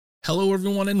Hello,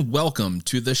 everyone, and welcome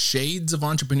to the Shades of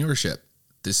Entrepreneurship.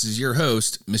 This is your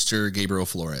host, Mr. Gabriel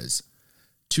Flores.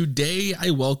 Today,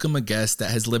 I welcome a guest that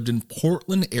has lived in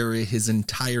Portland area his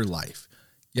entire life,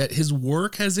 yet his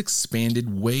work has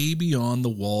expanded way beyond the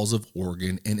walls of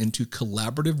Oregon and into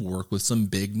collaborative work with some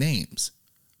big names.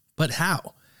 But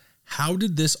how? How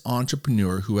did this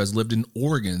entrepreneur who has lived in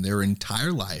Oregon their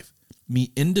entire life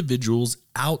meet individuals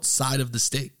outside of the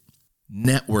state?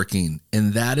 Networking,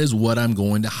 and that is what I'm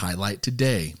going to highlight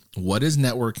today. What is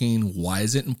networking? Why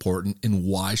is it important? And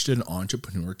why should an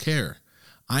entrepreneur care?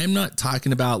 I am not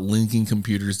talking about linking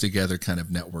computers together kind of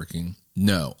networking.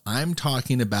 No, I'm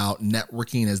talking about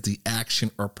networking as the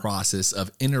action or process of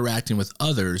interacting with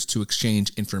others to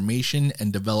exchange information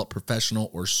and develop professional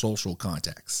or social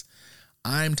contacts.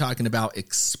 I'm talking about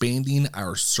expanding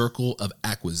our circle of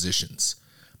acquisitions.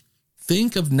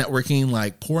 Think of networking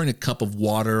like pouring a cup of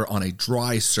water on a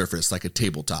dry surface like a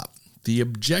tabletop. The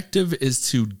objective is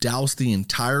to douse the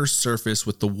entire surface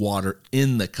with the water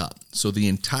in the cup, so the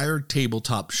entire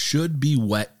tabletop should be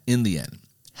wet in the end.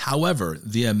 However,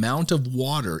 the amount of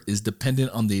water is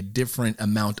dependent on the different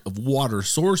amount of water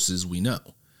sources we know.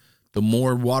 The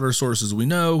more water sources we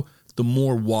know, the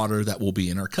more water that will be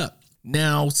in our cup.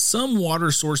 Now, some water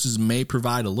sources may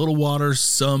provide a little water,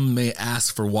 some may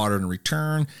ask for water in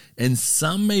return, and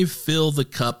some may fill the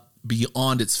cup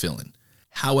beyond its filling.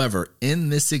 However, in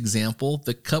this example,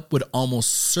 the cup would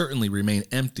almost certainly remain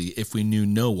empty if we knew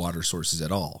no water sources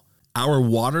at all. Our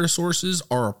water sources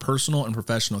are our personal and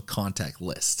professional contact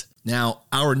list. Now,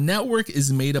 our network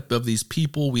is made up of these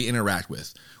people we interact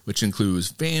with, which includes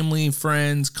family,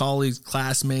 friends, colleagues,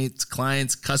 classmates,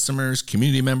 clients, customers,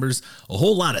 community members, a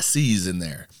whole lot of C's in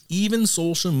there. Even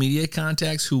social media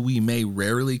contacts who we may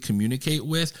rarely communicate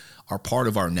with are part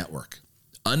of our network.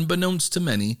 Unbeknownst to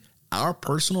many, our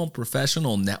personal and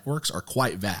professional networks are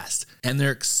quite vast, and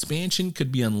their expansion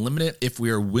could be unlimited if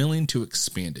we are willing to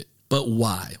expand it. But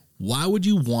why? Why would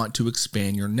you want to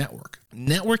expand your network?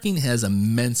 Networking has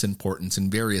immense importance in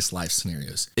various life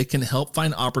scenarios. It can help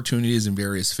find opportunities in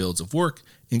various fields of work,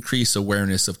 increase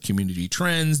awareness of community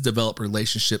trends, develop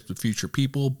relationships with future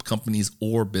people, companies,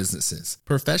 or businesses.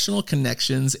 Professional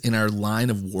connections in our line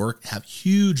of work have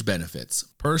huge benefits.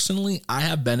 Personally, I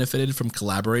have benefited from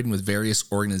collaborating with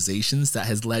various organizations that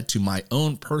has led to my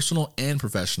own personal and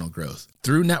professional growth.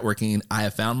 Through networking, I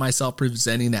have found myself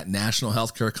presenting at national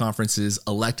healthcare conferences,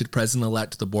 elected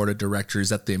president-elect to the board of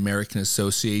directors at the American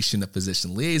Association of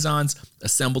Physician Liaisons,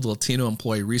 assembled a Latino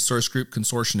Employee Resource Group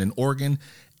consortium in Oregon,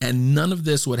 and none of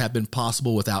this would have been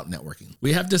possible without networking.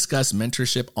 We have discussed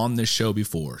mentorship on this show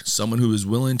before, someone who is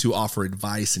willing to offer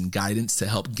advice and guidance to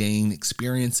help gain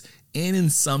experience and in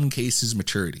some cases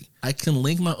maturity. I can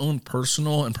link my own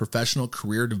personal and professional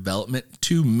career development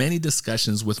to many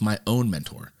discussions with my own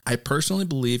mentor. I personally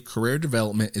believe career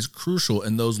development is crucial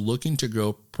in those looking to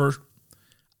grow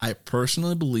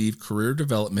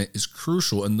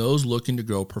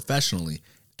professionally,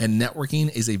 and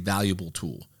networking is a valuable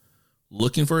tool.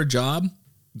 Looking for a job?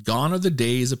 Gone are the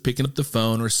days of picking up the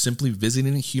phone or simply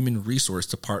visiting a human resource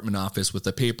department office with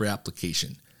a paper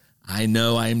application. I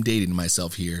know I am dating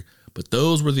myself here, but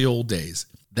those were the old days.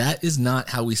 That is not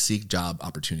how we seek job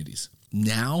opportunities.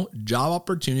 Now, job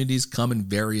opportunities come in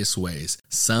various ways,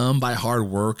 some by hard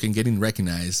work and getting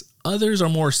recognized. Others are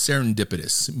more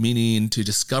serendipitous, meaning to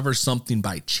discover something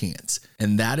by chance,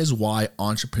 and that is why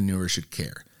entrepreneurs should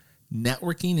care.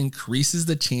 Networking increases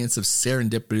the chance of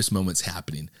serendipitous moments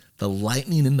happening, the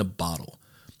lightning in the bottle.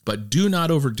 But do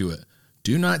not overdo it.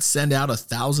 Do not send out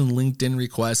 1,000 LinkedIn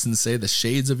requests and say the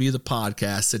Shades of You, the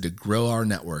podcast, said to grow our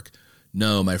network.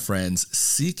 No, my friends,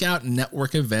 seek out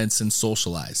network events and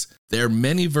socialize. There are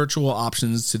many virtual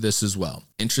options to this as well.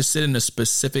 Interested in a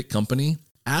specific company?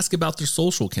 Ask about their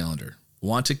social calendar.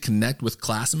 Want to connect with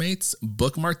classmates?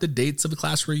 Bookmark the dates of the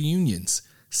class reunions.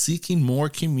 Seeking more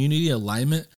community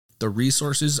alignment? The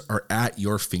resources are at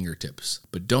your fingertips.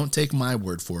 But don't take my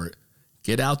word for it.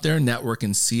 Get out there and network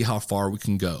and see how far we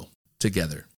can go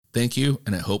together. Thank you,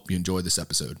 and I hope you enjoy this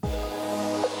episode.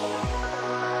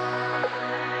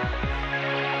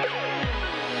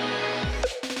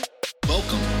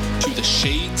 Welcome to the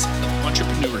Shades of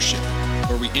Entrepreneurship,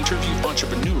 where we interview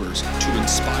entrepreneurs to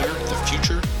inspire the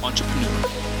future entrepreneur.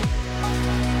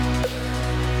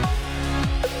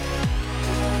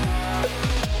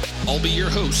 I'll be your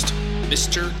host,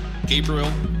 Mr.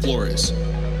 Gabriel Flores.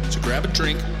 So grab a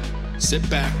drink, sit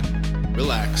back,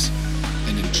 relax,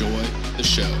 and enjoy the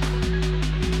show.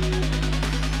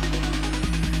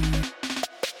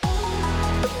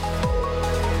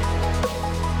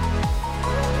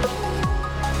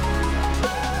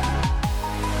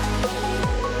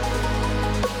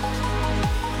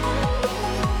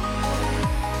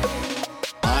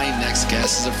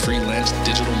 is a freelance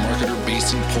digital marketer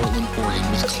based in Portland,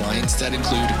 Oregon, with clients that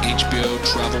include HBO,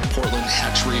 Travel Portland,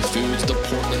 Hatchery Foods, the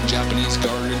Portland Japanese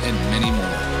Garden, and many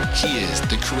more. He is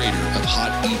the creator of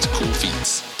Hot Eats Cool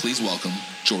Feats. Please welcome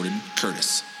Jordan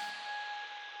Curtis.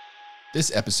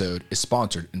 This episode is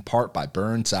sponsored in part by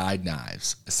Burnside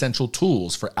Knives, essential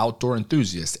tools for outdoor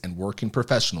enthusiasts and working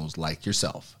professionals like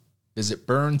yourself. Visit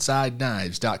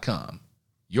burnsideknives.com.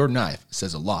 Your knife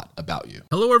says a lot about you.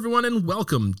 Hello, everyone, and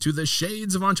welcome to the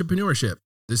Shades of Entrepreneurship.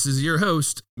 This is your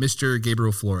host, Mr.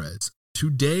 Gabriel Flores.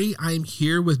 Today, I'm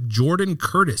here with Jordan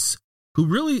Curtis, who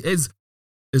really is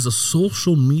a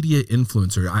social media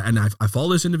influencer. I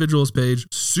follow this individual's page.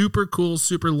 Super cool,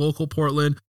 super local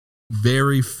Portland,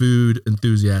 very food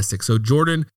enthusiastic. So,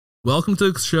 Jordan, welcome to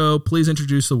the show. Please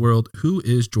introduce the world. Who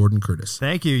is Jordan Curtis?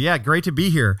 Thank you. Yeah, great to be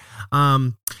here.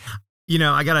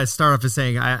 I got to start off with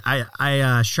saying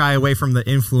I shy away from the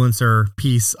influencer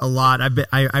piece a lot.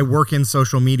 I work in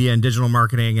social media and digital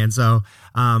marketing, and so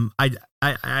I'm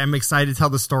excited to tell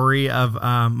the story of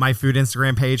my food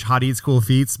Instagram page, Hot Eats Cool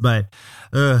Feats. But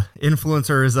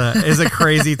influencer is a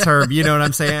crazy term. You know what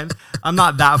I'm saying? I'm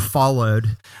not that followed.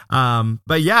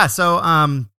 But yeah, so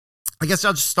I guess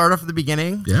I'll just start off at the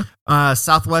beginning. Yeah.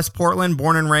 Southwest Portland,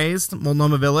 born and raised,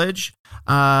 Multnomah Village.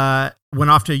 Went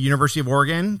off to University of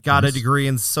Oregon, got a degree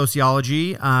in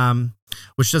sociology,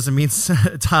 which doesn't mean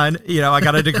a ton. I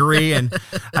got a degree and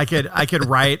I could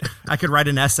write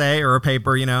an essay or a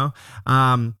paper,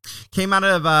 came out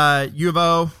of U of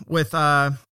O with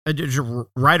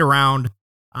right around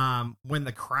when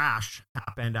the crash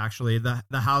happened, actually, the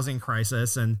housing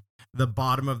crisis and the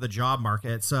bottom of the job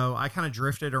market. So I kind of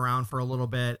drifted around for a little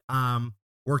bit.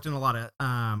 Worked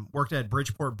at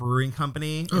Bridgeport Brewing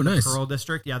Company in the Pearl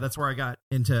District. Yeah, that's where I got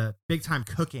into big time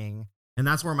cooking, and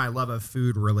that's where my love of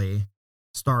food really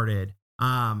started.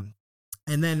 And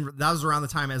then that was around the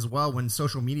time as well when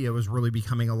social media was really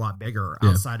becoming a lot bigger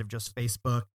outside of just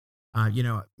Facebook.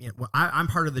 I'm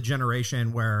part of the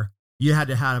generation where you had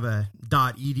to have a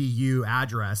 .edu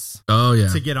address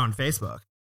to get on Facebook,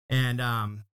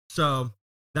 and so.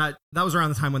 That was around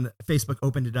the time when Facebook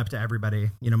opened it up to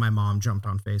everybody. My mom jumped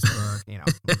on Facebook,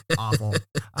 awful.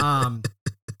 And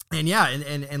yeah,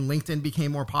 and LinkedIn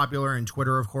became more popular, and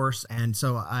Twitter, of course. And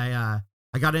so I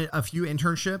got a few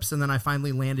internships, and then I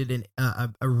finally landed in a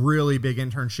really big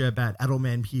internship at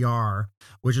Edelman PR,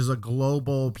 which is a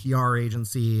global PR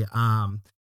agency,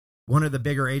 one of the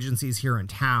bigger agencies here in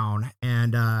town.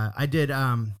 And I did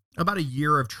about a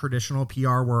year of traditional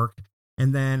PR work.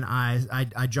 And then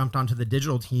I jumped onto the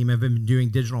digital team. I've been doing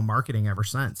digital marketing ever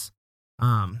since.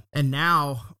 And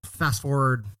now, fast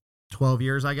forward 12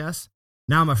 years, I guess.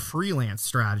 Now I'm a freelance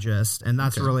strategist, and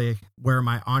that's really where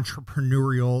my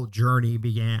entrepreneurial journey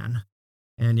began.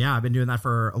 And yeah, I've been doing that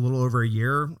for a little over a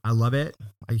year. I love it.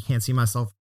 I can't see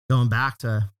myself going back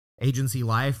to agency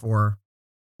life or,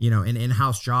 an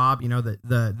in-house job.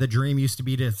 The dream used to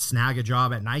be to snag a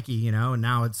job at Nike, and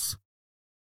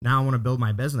now I want to build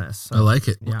my business. So, I like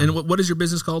it. Yeah. And what is your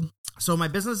business called? So my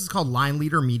business is called Line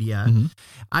Leader Media. Mm-hmm.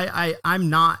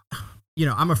 I'm not,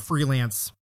 I'm a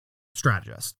freelance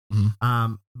strategist.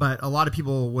 Mm-hmm. But a lot of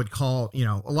people would call,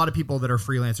 a lot of people that are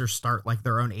freelancers start like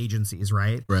their own agencies,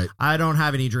 right? Right. I don't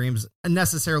have any dreams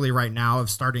necessarily right now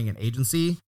of starting an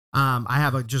agency. I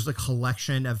have just a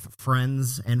collection of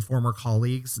friends and former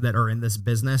colleagues that are in this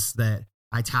business that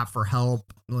I tap for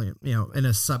help, in a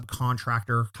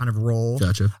subcontractor kind of role.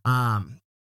 Gotcha.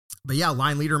 But yeah,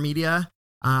 Line Leader Media.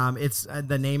 It's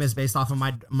the name is based off of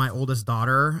my oldest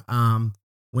daughter.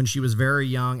 When she was very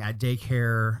young at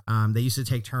daycare, they used to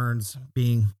take turns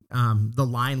being the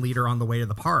line leader on the way to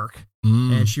the park,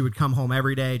 and she would come home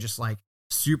every day just like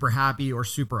super happy or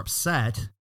super upset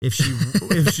if she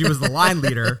was the line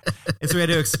leader. And so we had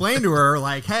to explain to her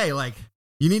like, hey, like,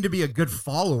 you need to be a good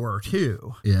follower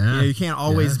too. Yeah. You can't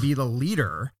always be the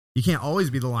leader. You can't always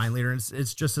be the line leader.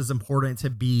 It's just as important to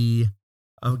be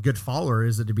a good follower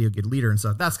as it to be a good leader. And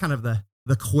so that's kind of the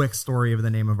quick story of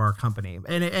the name of our company.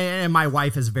 And my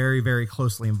wife is very, very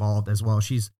closely involved as well.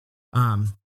 She's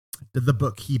the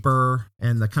bookkeeper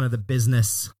and the kind of the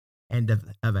business end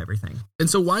of everything.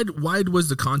 And so why was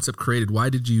the concept created? Why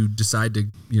did you decide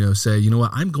to, say,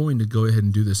 what, I'm going to go ahead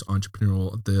and do this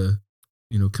entrepreneurial,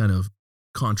 kind of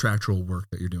contractual work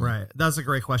that you're doing? Right. That's a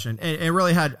great question. It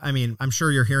really had, I'm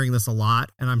sure you're hearing this a lot,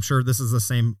 and I'm sure this is the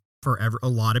same for a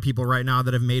lot of people right now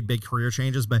that have made big career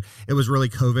changes, but it was really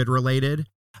COVID related.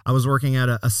 I was working at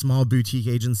a small boutique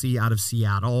agency out of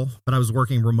Seattle, but I was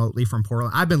working remotely from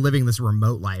Portland. I've been living this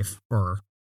remote life for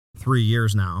 3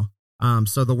 years now.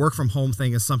 So the work from home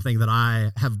thing is something that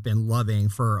I have been loving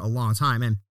for a long time.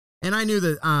 And I knew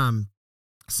that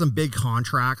some big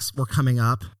contracts were coming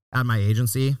up at my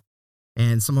agency,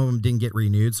 and some of them didn't get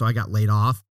renewed, so I got laid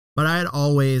off. But I had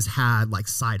always had like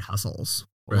side hustles,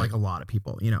 like a lot of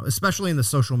people, you know, especially in the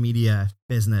social media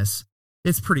business.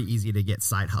 It's pretty easy to get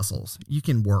side hustles. You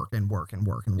can work and work and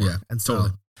work and work. Yeah, and so,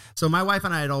 totally. so my wife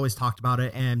and I had always talked about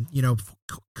it, and, you know,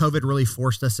 COVID really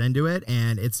forced us into it,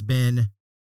 and it's been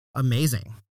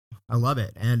amazing. I love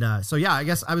it. And so, yeah, I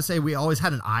guess I would say we always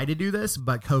had an eye to do this,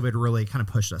 but COVID really kind of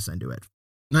pushed us into it.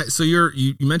 Nice. So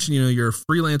you mentioned, you know, you're a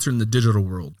freelancer in the digital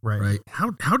world, right?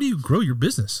 How do you grow your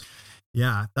business?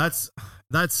 Yeah, that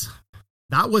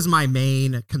was my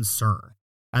main concern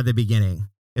at the beginning,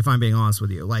 if I'm being honest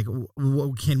with you. Like,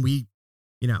 can we,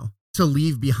 you know, to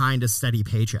leave behind a steady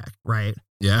paycheck, right?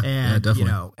 Yeah, and definitely. You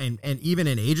know, and even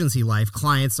in agency life,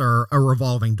 clients are a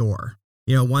revolving door.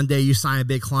 You know, one day you sign a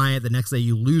big client, the next day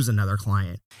you lose another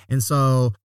client. And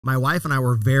so my wife and I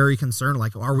were very concerned,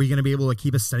 like, are we going to be able to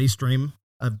keep a steady stream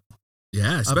of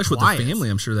especially with the family?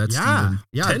 I'm sure that's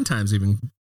 10 times even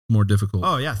more difficult.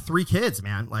 Oh yeah. 3 kids,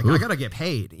 man. Like, I got to get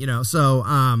paid, you know? So,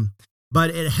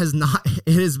 but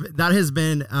that has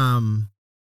been,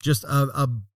 just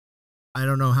I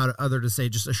don't know how to say,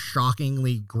 just a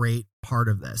shockingly great part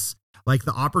of this. Like,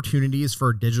 the opportunities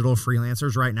for digital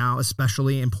freelancers right now,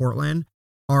 especially in Portland,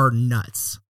 are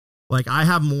nuts. Like, I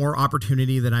have more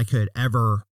opportunity than I could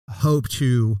ever hope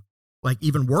to, like,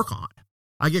 even work on.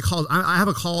 I get calls. I have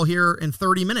a call here in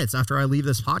 30 minutes after I leave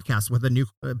this podcast with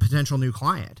a potential new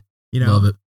client, you know? Love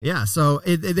it. Yeah. So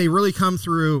they really come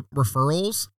through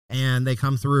referrals, and they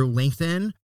come through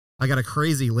LinkedIn. I got a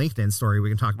crazy LinkedIn story we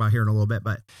can talk about here in a little bit,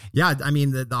 but yeah, I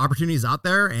mean, the opportunity is out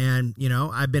there, and, you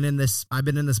know, I've been in this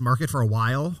market for a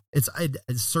while. It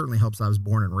certainly helps I was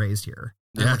born and raised here.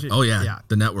 Yeah.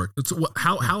 The network. So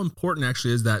how important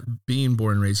actually is that, being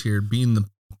born and raised here,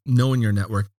 knowing your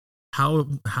network? How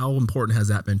important has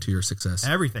that been to your success?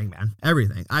 Everything, man.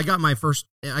 Everything. I got my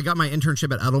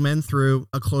internship at Edelman through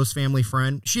a close family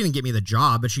friend. She didn't get me the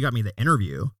job, but she got me the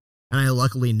interview, and I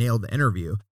luckily nailed the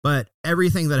interview. But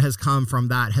everything that has come from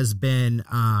that has been,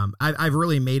 I've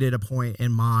really made it a point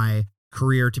in my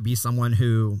career to be someone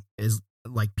who is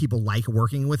like, people like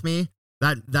working with me.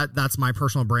 That's my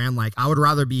personal brand. Like, I would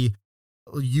rather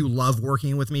you love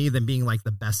working with me than being like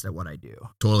the best at what I do.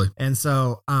 Totally. And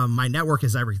so, my network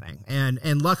is everything.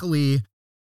 And luckily,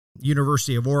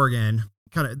 University of Oregon,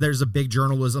 there's a big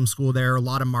journalism school there. A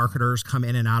lot of marketers come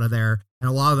in and out of there, and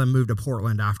a lot of them move to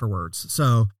Portland afterwards.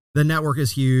 So the network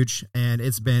is huge, and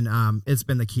it's been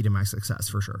the key to my success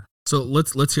for sure. So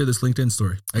let's hear this LinkedIn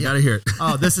story. I got to hear it.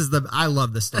 Oh, I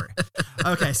love this story.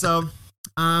 Okay. So,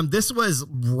 this was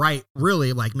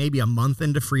really like maybe a month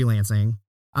into freelancing.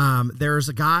 There's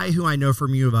a guy who I know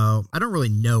from U of O. I don't really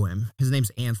know him. His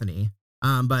name's Anthony.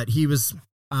 But he was,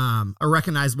 a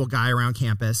recognizable guy around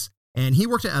campus, and he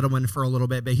worked at Edelman for a little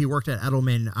bit, but he worked at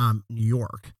Edelman, New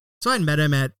York. So I met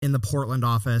him in the Portland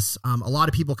office. A lot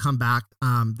of people come back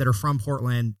that are from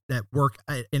Portland that work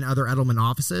in other Edelman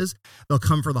offices. They'll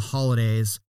come for the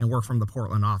holidays and work from the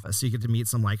Portland office. So you get to meet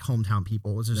some like hometown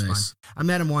people, which is nice. fun. I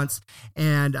met him once,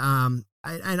 and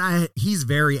he's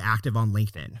very active on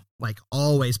LinkedIn, like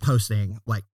always posting,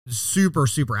 like super,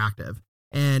 super active.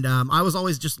 And I was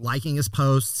always just liking his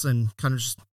posts and kind of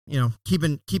just, you know,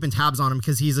 keeping tabs on him,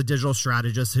 because he's a digital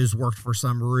strategist who's worked for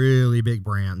some really big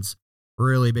brands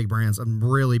and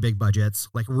really big budgets,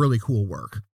 like really cool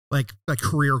work, like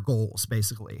career goals,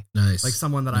 basically. Nice. Like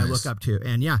someone that I look up to.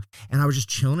 And yeah, and I was just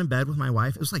chilling in bed with my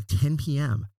wife. It was like 10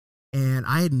 p.m. And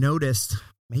I had noticed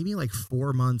maybe like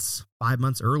 5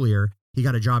 months earlier, he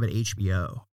got a job at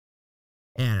HBO.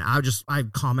 And I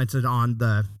commented on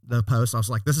the post. I was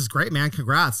like, this is great, man.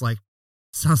 Congrats. Like,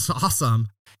 sounds awesome.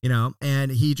 You know, and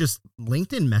he just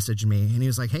LinkedIn messaged me, and he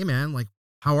was like, hey man, like,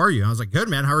 how are you? I was like, good,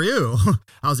 man. How are you?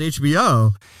 How's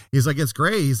HBO? He's like, it's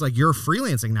great. He's like, you're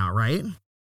freelancing now, right?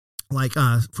 Like,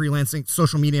 freelancing,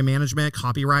 social media management,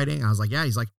 copywriting. I was like, yeah.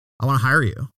 He's like, I want to hire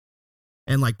you.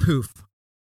 And like, poof.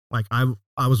 Like,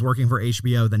 I was working for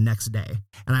HBO the next day,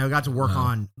 and I got to work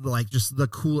on like just the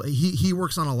cool, he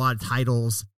works on a lot of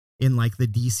titles in like the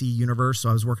DC universe. So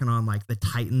I was working on like the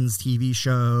Titans TV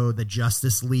show, the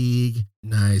Justice League,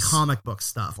 nice comic book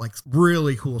stuff, like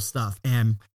really cool stuff.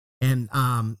 And you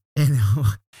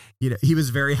know, he was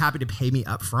very happy to pay me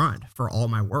up front for all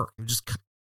my work. Just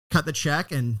cut the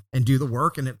check and do the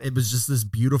work. And it was just this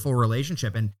beautiful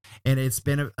relationship. And it's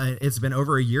been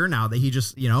over a year now that he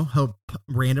just, you know, he'll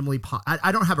randomly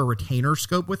I don't have a retainer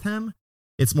scope with him.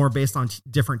 It's more based on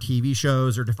different TV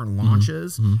shows or different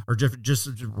launches or just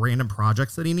random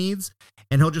projects that he needs.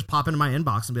 And he'll just pop into my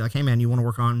inbox and be like, hey man, you want to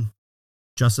work on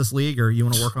Justice League, or you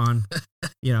want to work on,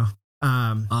 you know,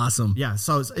 Awesome. Yeah.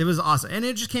 So it was awesome. And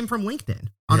it just came from LinkedIn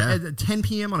at 10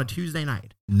 PM on a Tuesday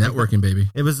night. Networking, baby.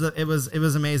 It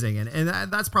was amazing. And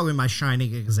that's probably my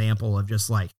shining example of just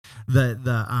like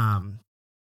the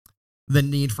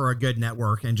need for a good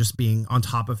network and just being on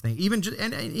top of things.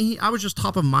 I was just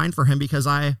top of mind for him because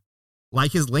I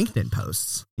like his LinkedIn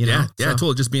posts, you know? Yeah,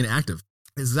 totally. Just being active.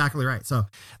 Exactly right. So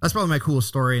that's probably my coolest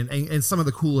story and some of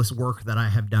the coolest work that I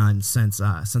have done since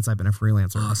I've been a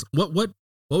freelancer. Awesome. What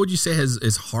would you say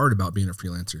is hard about being a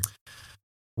freelancer?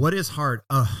 What is hard?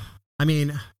 I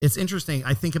mean, it's interesting.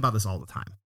 I think about this all the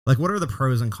time. Like, what are the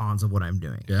pros and cons of what I'm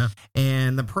doing? Yeah.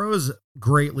 And the pros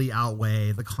greatly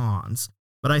outweigh the cons.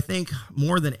 But I think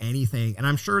more than anything, and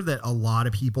I'm sure that a lot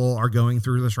of people are going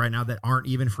through this right now that aren't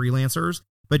even freelancers,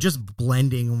 but just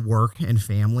blending work and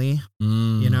family,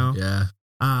 you know? Yeah.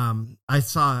 I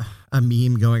saw a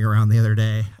meme going around the other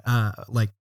day.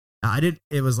 I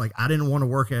didn't want to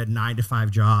work a 9-to-5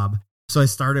 job. So I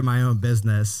started my own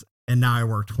business and now I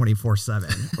work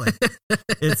 24/7. Like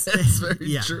it's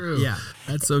very true. Yeah.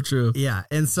 That's so true. Yeah.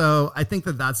 And so I think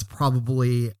that that's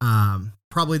probably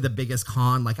the biggest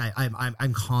con. Like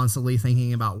I'm constantly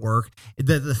thinking about work.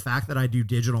 The fact that I do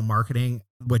digital marketing,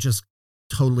 which is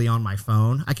totally on my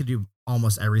phone. I could do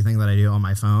almost everything that I do on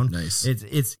my phone. Nice.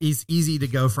 It's easy to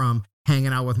go from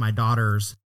hanging out with my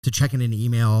daughters to checking an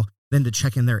email, then to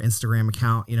checking their Instagram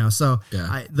account, you know? So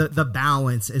the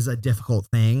balance is a difficult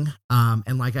thing.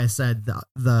 And like I said,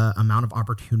 the amount of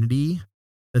opportunity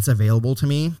that's available to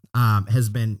me, has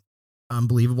been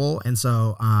unbelievable. And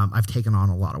so, I've taken on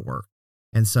a lot of work.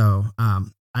 And so,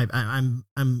 I'm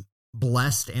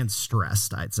blessed and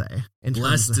stressed, I'd say.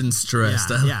 Blessed and stressed.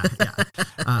 Yeah.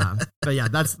 But yeah,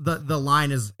 that's the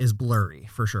line is blurry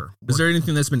for sure. Is there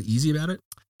anything that's been easy about it?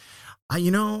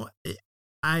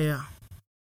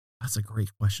 That's a great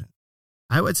question.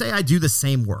 I would say I do the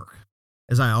same work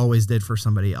as I always did for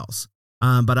somebody else.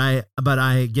 But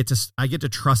I get to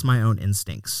trust my own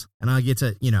instincts, and I get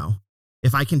to, you know,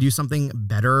 if I can do something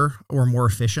better or more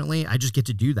efficiently, I just get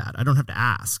to do that. I don't have to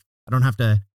ask. I don't have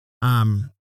to,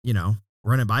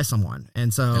 run it by someone.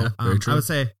 And so I would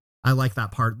say I like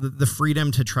that part, the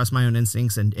freedom to trust my own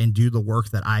instincts and do the work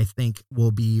that I think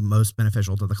will be most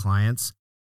beneficial to the clients.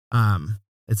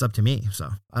 It's up to me. So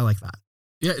I like that.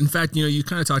 Yeah. In fact, you know, you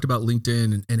kind of talked about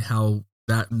LinkedIn and how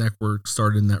that network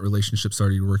started and that relationship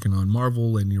started. You're working on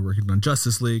Marvel and you're working on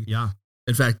Justice League. Yeah.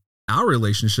 In fact, our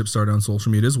relationship started on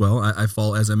social media as well.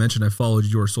 As I mentioned, I followed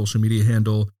your social media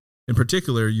handle. In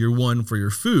particular, your one for your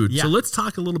food. Yeah. So let's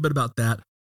talk a little bit about that.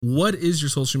 What is your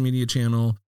social media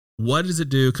channel? What does it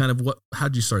do? How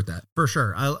did you start that? For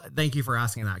sure. Thank you for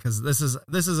asking that, because this is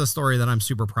a story that I'm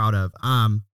super proud of.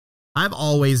 I've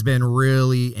always been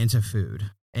really into food,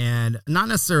 and not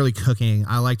necessarily cooking.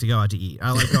 I like to go out to eat.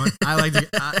 I like going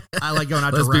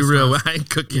out to restaurants. Let's be real. I ain't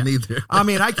cooking either. I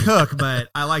mean, I cook, but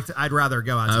I'd rather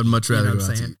go out to eat. I would much rather go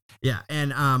out to eat. Yeah.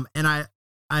 And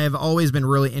I have always been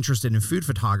really interested in food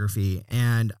photography,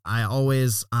 and I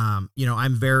always, I'm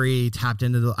very tapped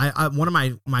into one of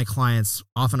my clients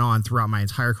off and on throughout my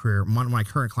entire career. One of my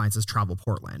current clients is Travel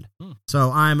Portland.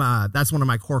 So that's one of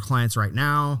my core clients right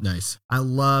now. Nice. I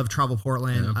love Travel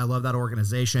Portland. Yeah. I love that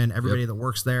organization. Everybody that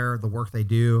works there, the work they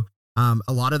do.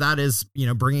 A lot of that is,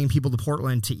 bringing people to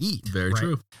Portland to eat. Very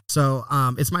true. So,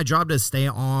 it's my job to stay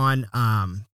on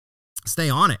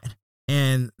it.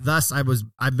 And thus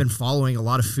I've been following a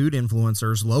lot of food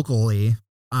influencers locally,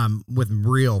 with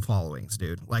real followings,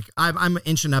 dude. Like I'm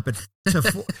inching up to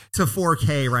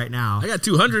 4K right now. I got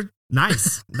 200.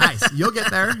 Nice. You'll get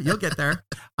there.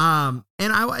 And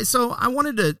I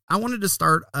wanted to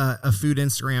start a food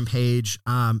Instagram page.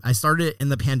 I started it in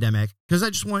the pandemic because I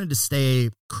just wanted to stay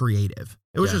creative.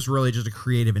 It was just really just a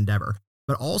creative endeavor,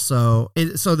 but also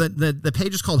the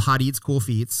page is called Hot Eats Cool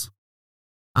Feats.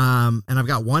 And I've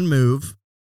got one move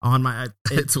on my,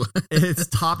 it's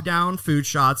top down food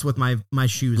shots with my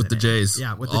shoes with the J's.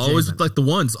 Yeah. With the always J's with like the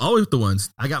ones, always with the ones.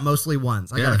 I got mostly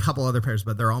ones. I got a couple other pairs,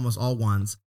 but they're almost all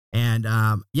ones. And,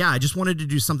 I just wanted to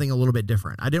do something a little bit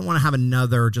different. I didn't want to have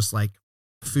another just like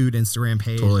food Instagram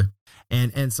page. Totally.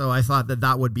 And so I thought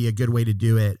that would be a good way to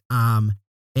do it.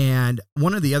 And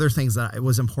one of the other things that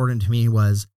was important to me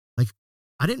was,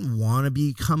 I didn't want to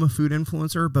become a food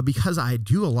influencer, but because I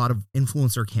do a lot of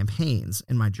influencer campaigns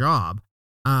in my job,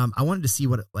 I wanted to see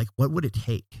what would it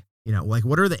take?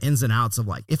 What are the ins and outs of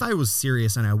if I was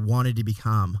serious and I wanted to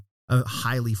become a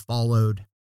highly followed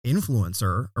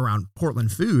influencer around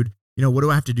Portland food, what do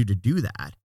I have to do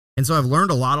that? And so I've learned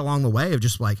a lot along the way of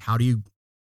just how do you,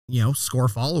 score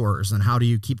followers, and how do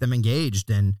you keep them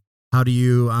engaged, and how do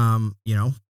you,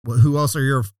 who else are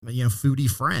your, foodie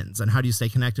friends, and how do you stay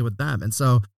connected with them? And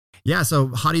so Yeah, so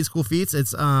Hottie's Cool Feats,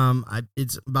 it's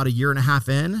about a year and a half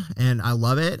in, and I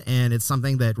love it, and it's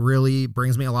something that really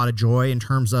brings me a lot of joy in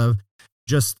terms of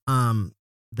just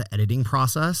the editing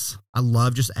process. I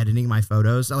love just editing my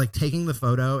photos. I like taking the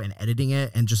photo and editing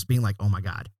it and just being like, oh my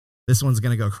God, this one's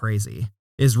going to go crazy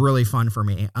is really fun for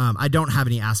me. I don't have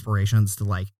any aspirations to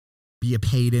like be a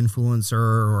paid influencer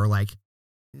or like,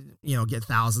 get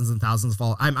thousands and thousands of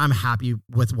followers. I'm happy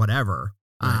with whatever.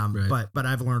 Right. But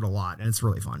I've learned a lot and it's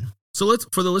really fun. So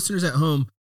for the listeners at home,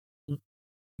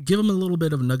 give them a little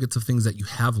bit of nuggets of things that you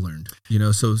have learned,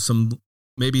 so some,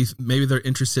 maybe they're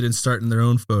interested in starting their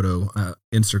own photo,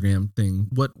 Instagram thing.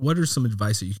 What are some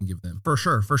advice that you can give them? For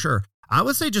sure. I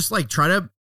would say just like, try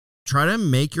to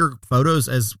make your photos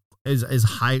as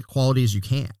high quality as you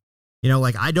can.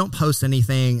 Like I don't post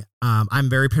anything. I'm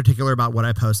very particular about what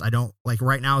I post. I don't like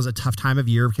right now is a tough time of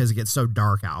year because it gets so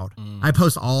dark out. I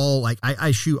post all like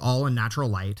I shoot all in natural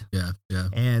light. Yeah.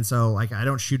 And so like I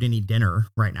don't shoot any dinner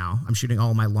right now. I'm shooting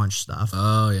all my lunch stuff.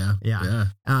 Oh yeah.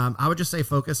 I would just say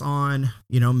focus on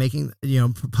making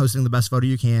posting the best photo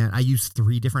you can. I use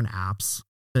 3 different apps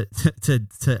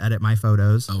to edit my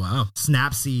photos. Oh wow.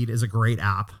 Snapseed is a great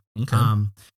app. Okay.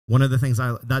 One of the things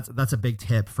that's a big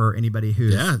tip for anybody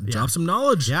who's drop some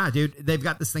knowledge. Yeah, dude, they've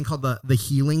got this thing called the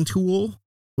healing tool,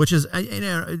 which is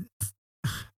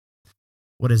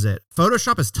what is it?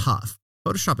 Photoshop is tough.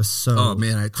 Photoshop is so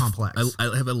complex.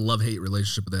 I have a love-hate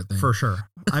relationship with that thing. For sure.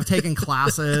 I've taken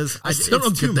classes. I still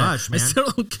don't get that. Much, man. I still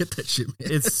don't get that shit, man.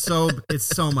 It's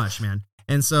so much, man.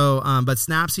 And so, but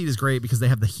Snapseed is great because they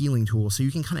have the healing tool, so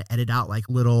you can kind of edit out like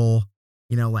little,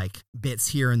 like bits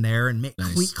here and there and make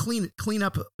clean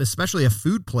up, especially a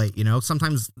food plate.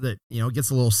 Sometimes that it gets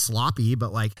a little sloppy,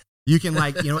 but like you can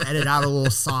like edit out a little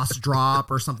sauce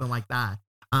drop or something like that.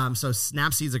 So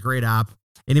Snapseed's a great app.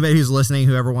 Anybody who's listening,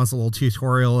 whoever wants a little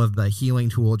tutorial of the healing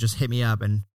tool, just hit me up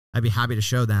and I'd be happy to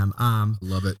show them.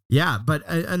 Love it. Yeah, but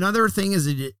another thing is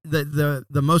the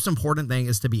most important thing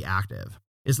is to be active.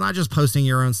 It's not just posting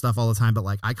your own stuff all the time, but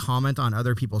like I comment on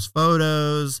other people's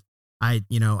photos.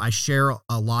 I share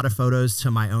a lot of photos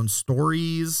to my own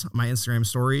stories, my Instagram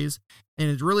stories. And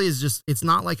it really is just, it's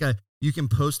not like you can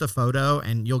post a photo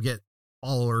and you'll get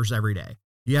followers every day.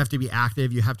 You have to be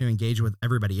active. You have to engage with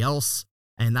everybody else.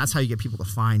 And that's how you get people to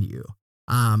find you.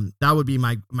 That would be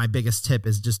my biggest tip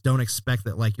is just don't expect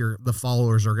that like the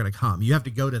followers are going to come. You have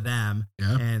to go to them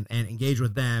and engage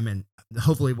with them. And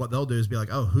hopefully what they'll do is be like,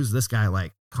 oh, who's this guy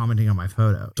like commenting on my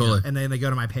photo? Totally. And then they go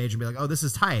to my page and be like, oh, this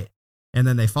is tight. And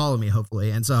then they follow me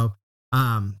hopefully. And so,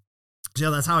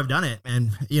 that's how I've done it.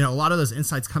 And, a lot of those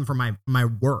insights come from my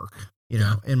work,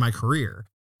 in my career.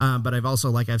 But I've also,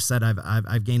 like I've said,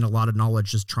 I've gained a lot of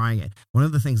knowledge just trying it. One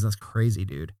of the things that's crazy,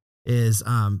 dude, is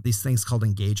these things called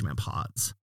engagement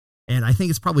pods. And I think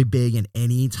it's probably big in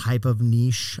any type of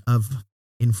niche of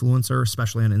influencer,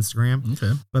 especially on Instagram.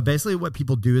 Okay. But basically what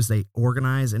people do is they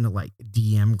organize into like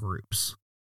DM groups.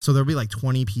 So there'll be like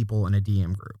 20 people in a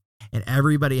DM group and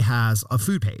everybody has a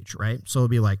food page, right? So it'll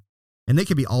be like, and they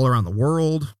could be all around the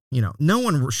world. No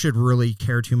one should really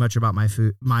care too much about my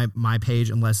food, my page,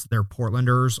 unless they're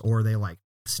Portlanders or they like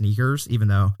sneakers, even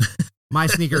though my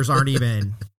sneakers aren't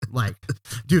even like,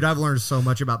 dude, I've learned so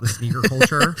much about the sneaker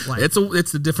culture. Like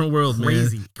it's a different world,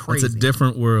 crazy. It's a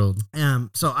different world.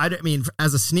 So I mean,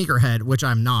 as a sneakerhead, which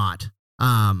I'm not,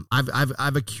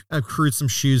 I've accrued some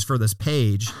shoes for this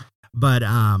page, but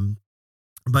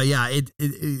yeah,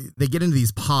 they get into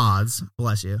these pods,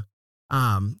 bless you.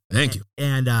 Thank you.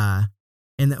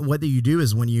 And what you do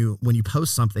is when you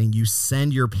post something, you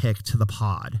send your pic to the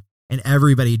pod and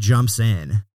everybody jumps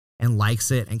in and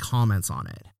likes it and comments on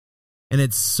it. And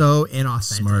it's so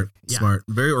inauthentic. Smart.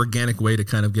 Very organic way to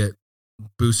kind of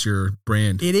boost your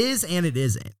brand. It is and it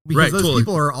isn't. Because those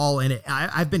people are all in it.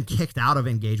 I've been kicked out of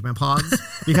engagement pods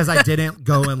because I didn't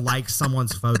go and like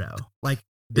someone's photo. Like,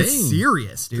 it's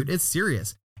serious, dude. It's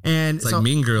serious. And it's like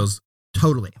Mean Girls.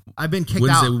 Totally. I've been kicked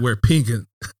out. Wednesday we wear pink.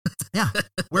 Yeah.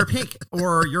 Wear pink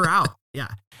or you're out. Yeah.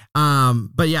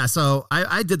 But yeah, so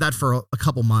I did that for a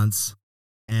couple months.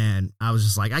 And I was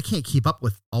just like, I can't keep up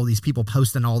with all these people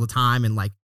posting all the time and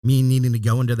like me needing to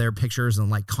go into their pictures and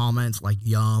like comment like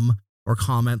yum or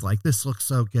comment like this looks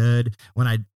so good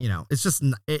when it's just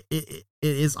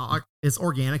it's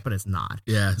organic, but it's not.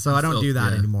 Yeah. So I don't do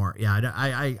that anymore. Yeah.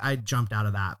 I jumped out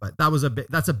of that, but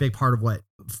that's a big part of what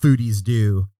foodies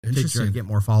do to try to get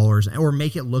more followers or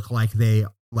make it look like they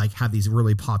like have these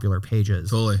really popular pages.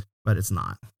 Totally. But it's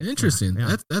not. Interesting.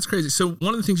 Yeah. That's crazy. So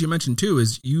one of the things you mentioned too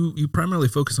is you primarily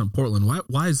focus on Portland.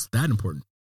 Why is that important?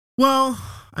 Well,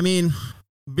 I mean,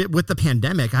 with the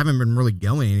pandemic, I haven't been really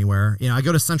going anywhere. I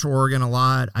go to Central Oregon a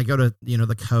lot. I go to,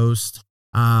 the coast.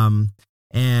 And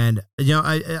And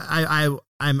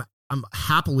I'm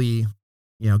happily,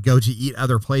 go to eat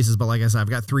other places. But like I said, I've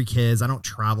got 3 kids. I don't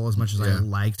travel as much as I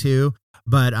like to.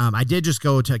 But I did just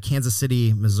go to Kansas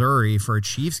City, Missouri for a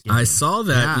Chiefs game. I saw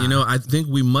that. Yeah. I think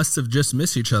we must have just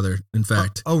missed each other. In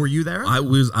fact, oh, were you there? I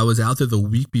was out there the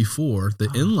week before. The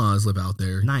in-laws live out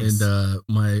there. Nice. And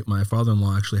my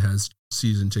father-in-law actually has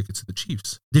season tickets to the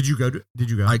Chiefs. Did you go?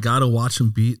 I got to watch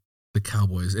them beat the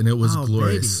Cowboys, and it was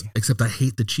glorious. Baby. Except I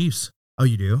hate the Chiefs. Oh,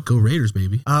 you do? Go Raiders,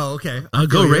 baby. Oh, okay.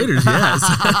 Go Raiders, yes.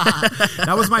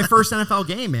 That was my first NFL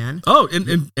game, man. Oh,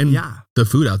 and yeah, the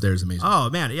food out there is amazing. Oh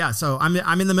man, yeah. So I'm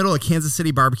in the middle of Kansas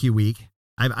City barbecue week.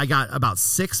 I got about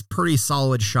 6 pretty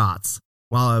solid shots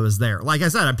while I was there. Like I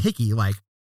said, I'm picky. Like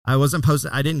I wasn't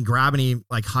posted. I didn't grab any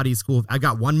like hottie school. I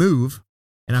got one move,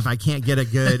 and if I can't get a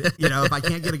good, if I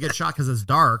can't get a good shot because it's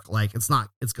dark, like it's not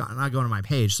going to my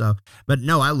page. So, but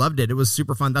no, I loved it. It was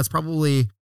super fun. That's probably.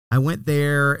 I went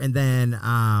there, and then,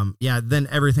 then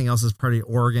everything else is pretty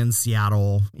Oregon,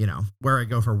 Seattle, where I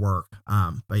go for work.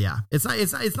 But yeah, it's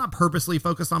not purposely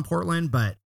focused on Portland,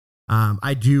 but,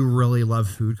 I do really love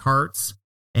food carts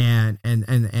and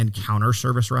counter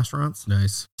service restaurants.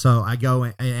 Nice. So I go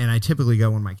and I typically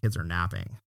go when my kids are napping.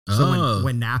 So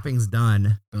when napping's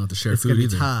done, I don't have to share food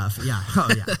either. Tough. Yeah. Oh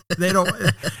yeah.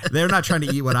 They're not trying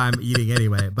to eat what I'm eating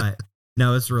anyway, but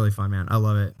no, it's really fun, man. I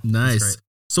love it. Nice.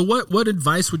 So what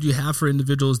advice would you have for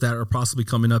individuals that are possibly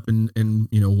coming up and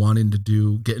wanting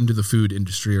to get into the food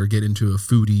industry or get into a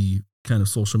foodie kind of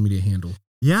social media handle?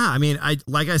 Yeah, I mean,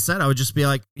 like I said, I would just be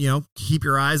like, keep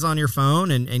your eyes on your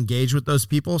phone and engage with those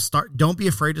people. Don't be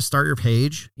afraid to start your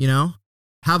page.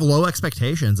 Have low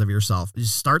expectations of yourself.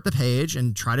 Just start the page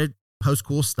and try to post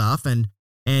cool stuff. And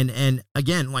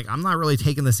again, like I'm not really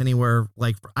taking this anywhere.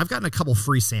 Like I've gotten a couple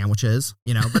free sandwiches,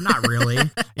 but not really,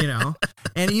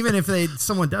 And even if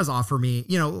someone does offer me,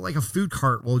 like a food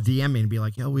cart will DM me and be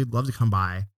like, yo, we'd love to come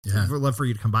by. Yeah. We'd love for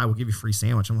you to come by. We'll give you a free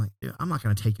sandwich. I'm like, dude, I'm not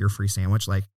going to take your free sandwich.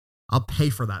 Like I'll pay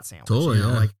for that sandwich. Totally. Yeah.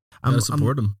 Like I'm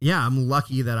support them. Yeah. I'm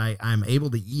lucky that I'm able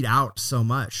to eat out so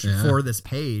much for this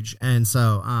page. And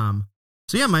so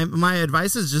yeah, my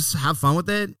advice is just have fun with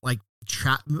it. Like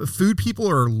chat. Food people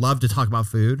love to talk about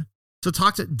food. So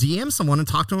DM someone and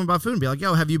talk to them about food and be like,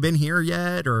 yo, have you been here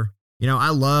yet? Or,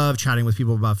 I love chatting with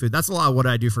people about food. That's a lot of what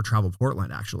I do for Travel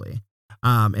Portland, actually.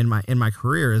 In my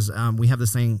career is, we have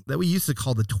this thing that we used to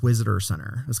call the Twizitor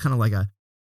Center. It's kind of like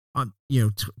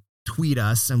tweet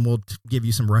us and we'll give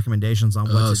you some recommendations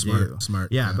on what to do.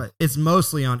 Smart. Yeah, but it's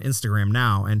mostly on Instagram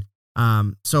now. And,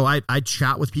 so I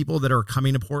chat with people that are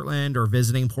coming to Portland or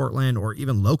visiting Portland or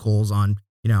even locals on,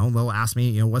 they'll ask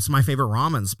me, what's my favorite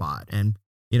ramen spot? And,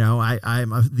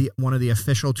 I'm one of the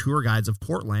official tour guides of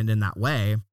Portland in that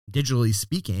way, digitally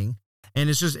speaking. And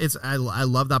I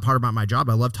love that part about my job.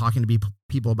 I love talking to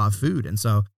people about food. And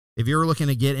so if you're looking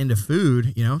to get into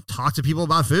food, talk to people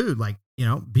about food, like,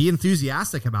 be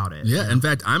enthusiastic about it. Yeah. In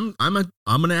fact, I'm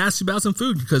going to ask you about some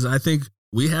food because I think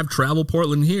we have Travel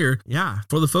Portland here. Yeah.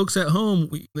 For the folks at home,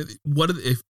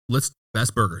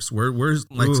 best burgers. Where's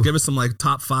give us some like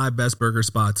top 5 best burger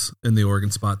spots in the Oregon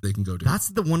spot they can go to.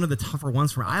 That's one of the tougher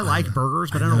ones for me. I like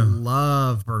burgers, but I don't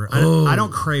love burgers. I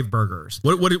don't crave burgers.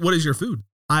 What is your food?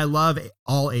 I love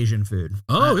all Asian food.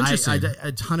 Oh, interesting.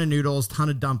 A ton of noodles, ton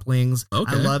of dumplings.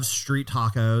 Okay. I love street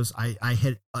tacos. I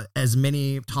hit as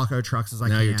many taco trucks as I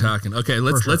can. Now you're talking. Okay,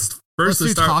 let's do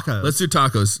tacos. Let's do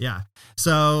tacos. Yeah.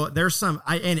 So there's some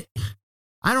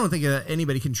I don't think that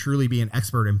anybody can truly be an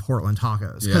expert in Portland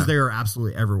tacos because they are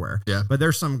absolutely everywhere. Yeah. But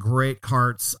there's some great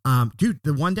carts. Dude,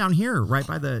 the one down here right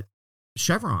by the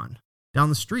Chevron down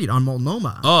the street on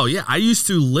Multnomah. Oh yeah. I used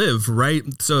to live right.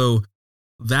 So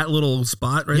that little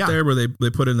spot right there where they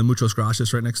put in the Muchos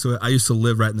Gracias right next to it. I used to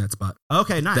live right in that spot.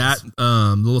 Okay. Nice. That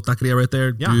little taqueria right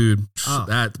there, dude,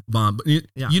 that bomb. But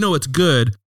you know, it's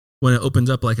good when it opens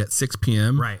up like at 6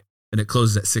 PM. Right. And it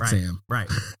closes at 6 a.m. Right.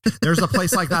 There's a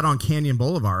place like that on Canyon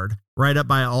Boulevard, right up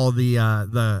by all the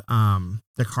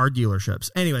car dealerships.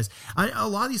 Anyways, a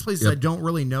lot of these places I don't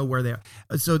really know where they are.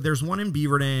 So there's one in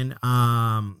Beaverton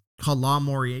called La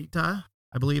Morieta,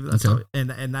 I believe that's and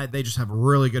that they just have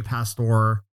really good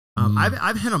pastor.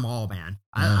 I've hit them all, man.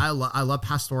 I love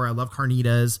pastor. I love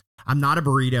carnitas. I'm not a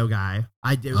burrito guy.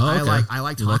 I do. Oh, okay. I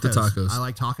like tacos. You like the tacos. I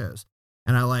like tacos.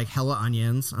 And I like hella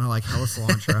onions, and I like hella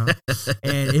cilantro.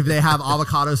 And if they have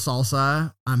avocado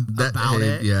salsa, I'm about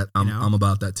it. Yeah, I'm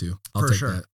about that too. I'll take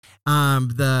that.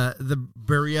 The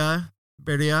birria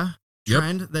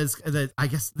trend. That I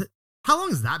guess. How long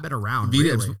has that been around?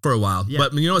 Really? For a while. Yeah,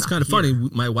 but it's kind of funny.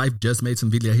 My wife just made some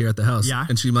birria here at the house. Yeah,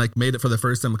 and she made it for the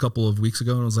first time a couple of weeks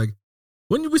ago, and I was like,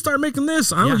 when did we start making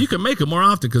this? Yeah. You can make it more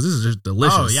often because this is just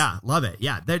delicious. Oh yeah, love it.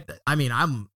 Yeah, I mean,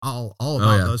 I'm all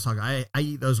about those tacos. I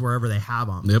eat those wherever they have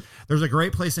them. Yep. There's a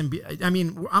great place I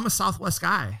mean, I'm a Southwest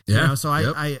guy. Yeah. You know, so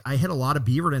I hit a lot of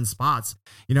Beaverton spots.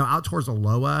 You know, out towards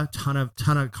Aloha, ton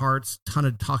of carts, ton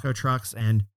of taco trucks,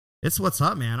 and it's what's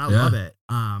up, man. I love it.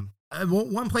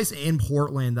 One place in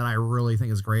Portland that I really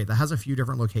think is great that has a few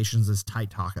different locations is Tight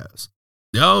Tacos.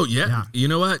 Oh yeah. You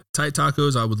know what? Tight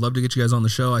Tacos. I would love to get you guys on the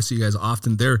show. I see you guys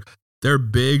often. They're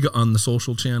big on the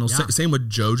social channels. Yeah. Same with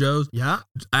JoJo's. Yeah.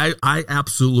 I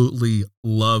absolutely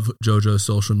love JoJo's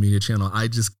social media channel. I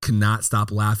just cannot stop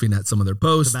laughing at some of their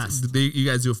posts. The best. You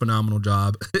guys do a phenomenal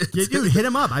job. Yeah, dude, hit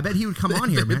him up. I bet he would come on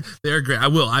here, man. They're great. I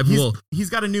will. He's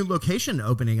got a new location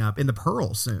opening up in the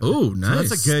Pearl soon. Oh,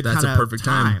 nice. So that's a perfect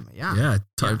time. Yeah.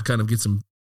 Kind of get some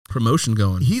promotion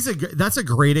going. That's a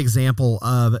great example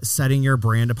of setting your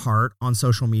brand apart on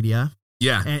social media.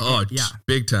 Yeah.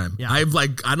 Big time. Yeah.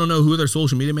 I don't know who their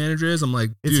social media manager is. I'm like,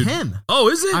 dude. It's him. Oh,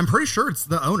 is it? I'm pretty sure it's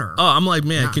the owner. Oh, I'm like,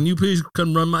 man, can you please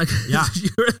come run my? Yeah.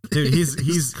 Dude,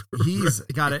 he's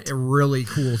got a really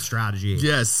cool strategy.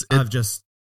 Yes. Of just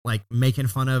like making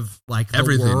fun of like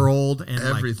the world and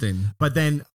everything. But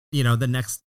then, you know, the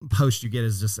next post you get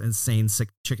is just insane sick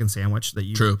chicken sandwich that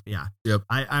you. True. Yeah. Yep.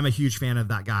 I'm a huge fan of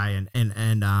that guy and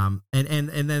then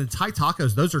Thai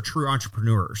Tacos. Those are true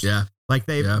entrepreneurs. Yeah. Like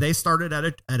they started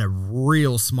at a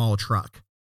real small truck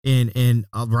in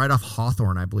right off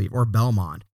Hawthorne, I believe, or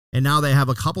Belmont. And now they have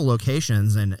a couple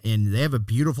locations and they have a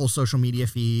beautiful social media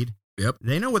feed. Yep.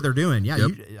 They know what they're doing. Yeah.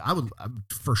 Yep. I would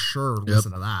for sure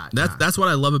listen to that. That's what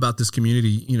I love about this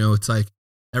community. You know, it's like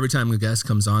every time a guest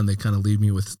comes on, they kind of leave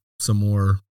me with some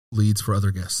more leads for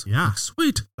other guests. Yeah. Like,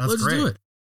 sweet. Let's great. do it.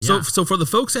 Yeah. So for the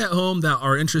folks at home that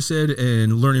are interested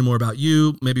in learning more about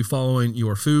you, maybe following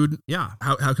your food,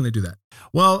 how can they do that?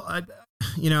 Well,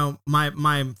 you know, my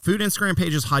food Instagram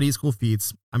page is Hot Eats Cool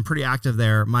Feats. I'm pretty active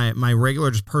there. My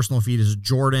regular just personal feed is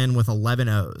Jordan with 11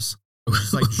 O's.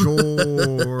 It's like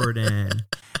Jordan.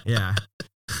 Yeah.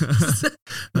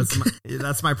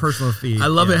 That's my personal feed. I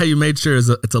love it how you made sure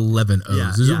it's 11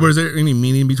 O's. Was there any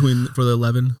meaning for the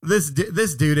 11? This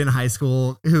dude in high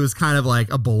school who was kind of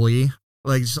like a bully,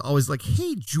 like just always like,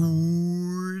 hey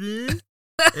Jordan.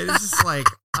 It's just like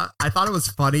I thought it was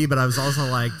funny, but I was also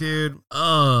like, dude.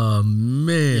 Oh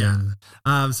man.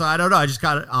 Yeah. So I don't know. I just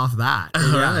got it off that.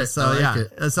 Right. So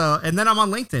So and then I'm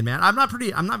on LinkedIn, man. I'm not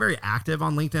very active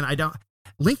on LinkedIn.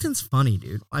 LinkedIn's funny,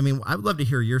 dude. I mean, I would love to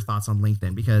hear your thoughts on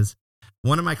LinkedIn because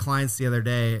one of my clients the other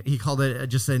day, he called it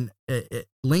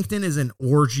LinkedIn is an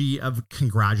orgy of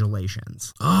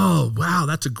congratulations. Oh, wow.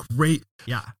 That's a great,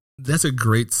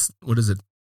 what is it?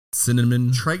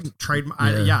 Cinnamon?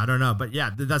 I don't know. But yeah,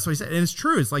 that's what he said. And it's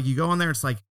true. It's like you go on there, it's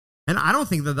like, and I don't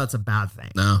think that that's a bad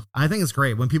thing. No. I think it's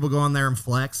great when people go on there and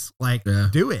flex, like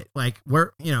do it. Like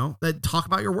talk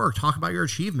about your work, talk about your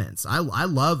achievements. I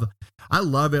love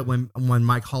it when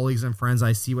my colleagues and friends,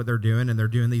 I see what they're doing and they're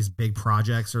doing these big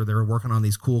projects or they're working on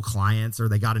these cool clients or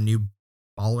they got a new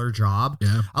baller job.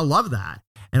 Yeah. I love that.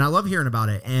 And I love hearing about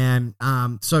it. And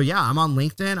so, I'm on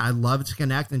LinkedIn. I love to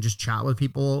connect and just chat with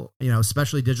people,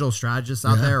 especially digital strategists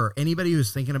out there or anybody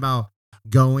who's thinking about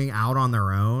going out on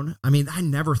their own. I mean, I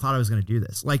never thought I was going to do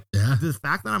this. Like the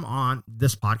fact that I'm on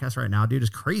this podcast right now, dude, is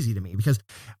crazy to me because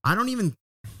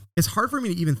it's hard for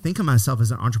me to even think of myself as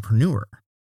an entrepreneur,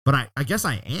 but I guess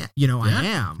I am, I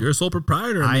am. You're a sole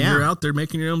proprietor. I mean, you're out there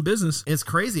making your own business. It's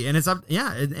crazy. And it's up.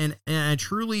 Yeah. And I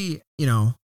truly,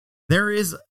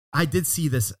 I did see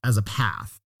this as a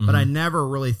path, but I never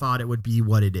really thought it would be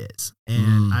what it is.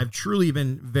 And I've truly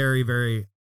been very, very,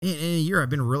 in a year, I've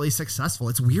been really successful.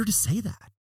 It's weird to say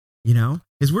that,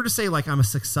 it's weird to say like I'm a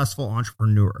successful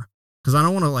entrepreneur because I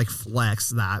don't want to like flex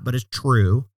that, but it's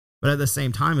true. But at the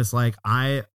same time, it's like,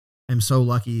 I am so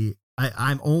lucky.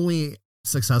 I'm only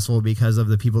successful because of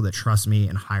the people that trust me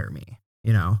and hire me.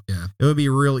 It would be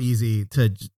real easy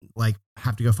to like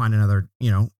have to go find another,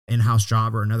 in-house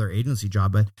job or another agency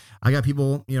job. But I got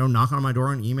people, knocking on my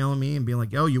door and emailing me and being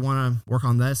like, yo, you want to work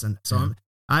on this? And so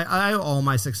I owe all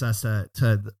my success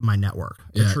to my network.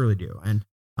 I truly do. And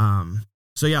I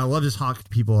love to talk to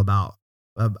people about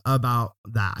that.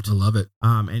 I love it.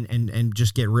 And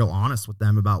just get real honest with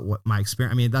them about what my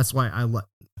experience. I mean, that's why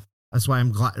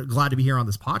I'm glad to be here on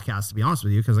this podcast, to be honest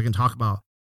with you, because I can talk about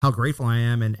how grateful I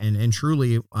am and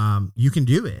truly you can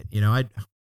do it.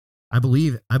 I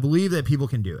believe that people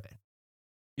can do it.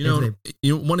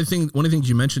 One of the things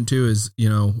you mentioned too is,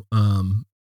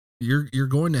 you're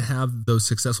going to have those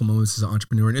successful moments as an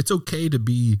entrepreneur, and it's okay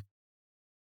to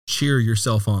cheer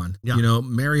yourself on. Yeah.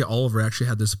 Mary Oliver actually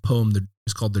had this poem that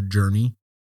is called The Journey.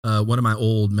 One of my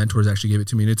old mentors actually gave it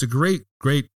to me, and it's a great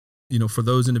for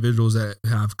those individuals that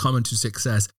have come into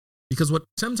success, because what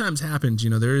sometimes happens,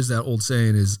 there is that old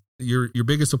saying is your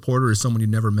biggest supporter is someone you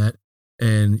never met,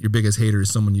 and your biggest hater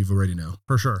is someone you've already know.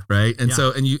 For sure. Right. And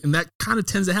so, and that kind of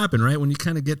tends to happen, right? When you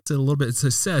kind of get to a little bit of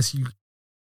success,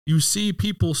 you see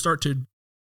people start to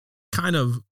kind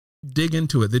of dig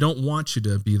into it. They don't want you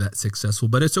to be that successful,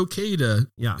 but it's okay to,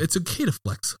 it's okay to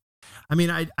flex. I mean,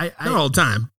 I not all the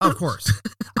time, of course.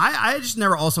 I just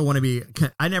never also want to be.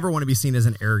 I never want to be seen as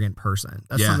an arrogant person.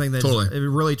 That's something that it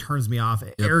really turns me off.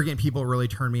 Yep. Arrogant people really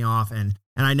turn me off, and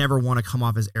I never want to come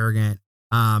off as arrogant.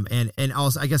 And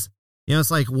also, I guess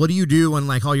it's like, what do you do when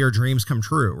like all your dreams come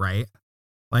true, right?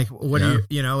 Like, what do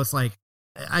you? It's like,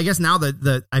 I guess now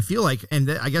that I feel like,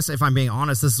 and I guess if I'm being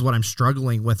honest, this is what I'm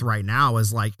struggling with right now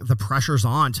is like the pressure's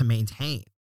on to maintain.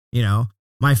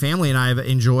 My family and I have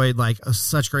enjoyed like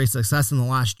such great success in the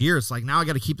last year. It's like, now I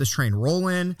got to keep this train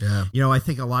rolling. Yeah. I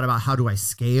think a lot about how do I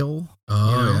scale?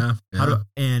 Oh, yeah. How do,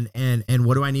 and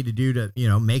what do I need to do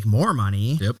to, make more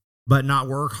money, but not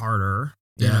work harder,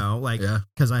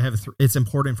 cause I have, it's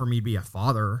important for me to be a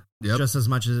father just as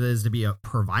much as it is to be a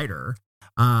provider.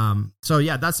 So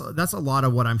yeah, that's a lot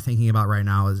of what I'm thinking about right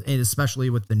now is, and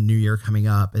especially with the new year coming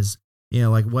up is,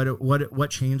 like what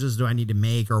changes do I need to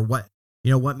make, or what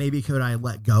maybe could I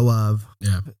let go of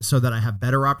so that I have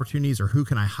better opportunities, or who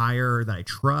can I hire that I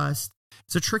trust?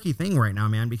 It's a tricky thing right now,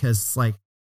 man, because it's like,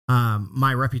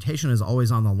 my reputation is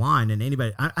always on the line, and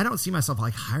anybody, I don't see myself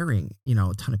like hiring, a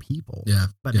ton of people,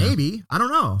 but maybe, I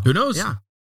don't know. Who knows? Yeah.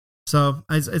 So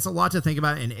it's a lot to think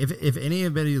about. And if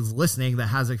anybody is listening that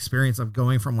has experience of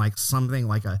going from like something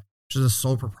like just a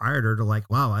sole proprietor to like,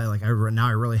 wow, now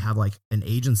I really have like an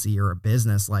agency or a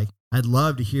business, like I'd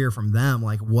love to hear from them,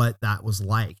 like what that was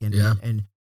like. And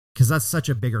because that's such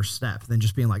a bigger step than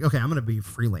just being like, okay, I'm going to be a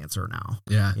freelancer now.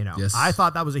 Yeah. Yes. I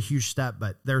thought that was a huge step,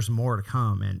 but there's more to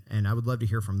come. And I would love to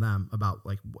hear from them about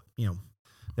like,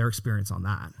 their experience on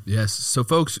that. Yes. So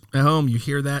folks at home, you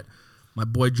hear that? My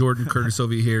boy Jordan Curtis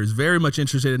over here is very much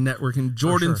interested in networking.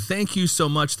 Jordan, thank you so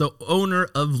much. The owner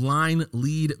of Line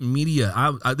Lead Media.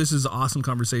 This is an awesome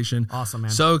conversation. Awesome,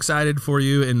 man. So excited for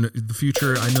you in the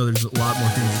future. I know there's a lot more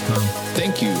things to come.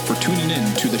 Thank you for tuning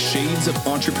in to the Shades of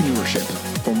Entrepreneurship.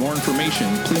 For more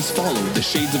information, please follow the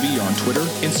Shades of E on Twitter,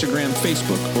 Instagram,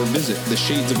 Facebook, or visit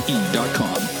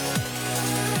theshadesofE.com.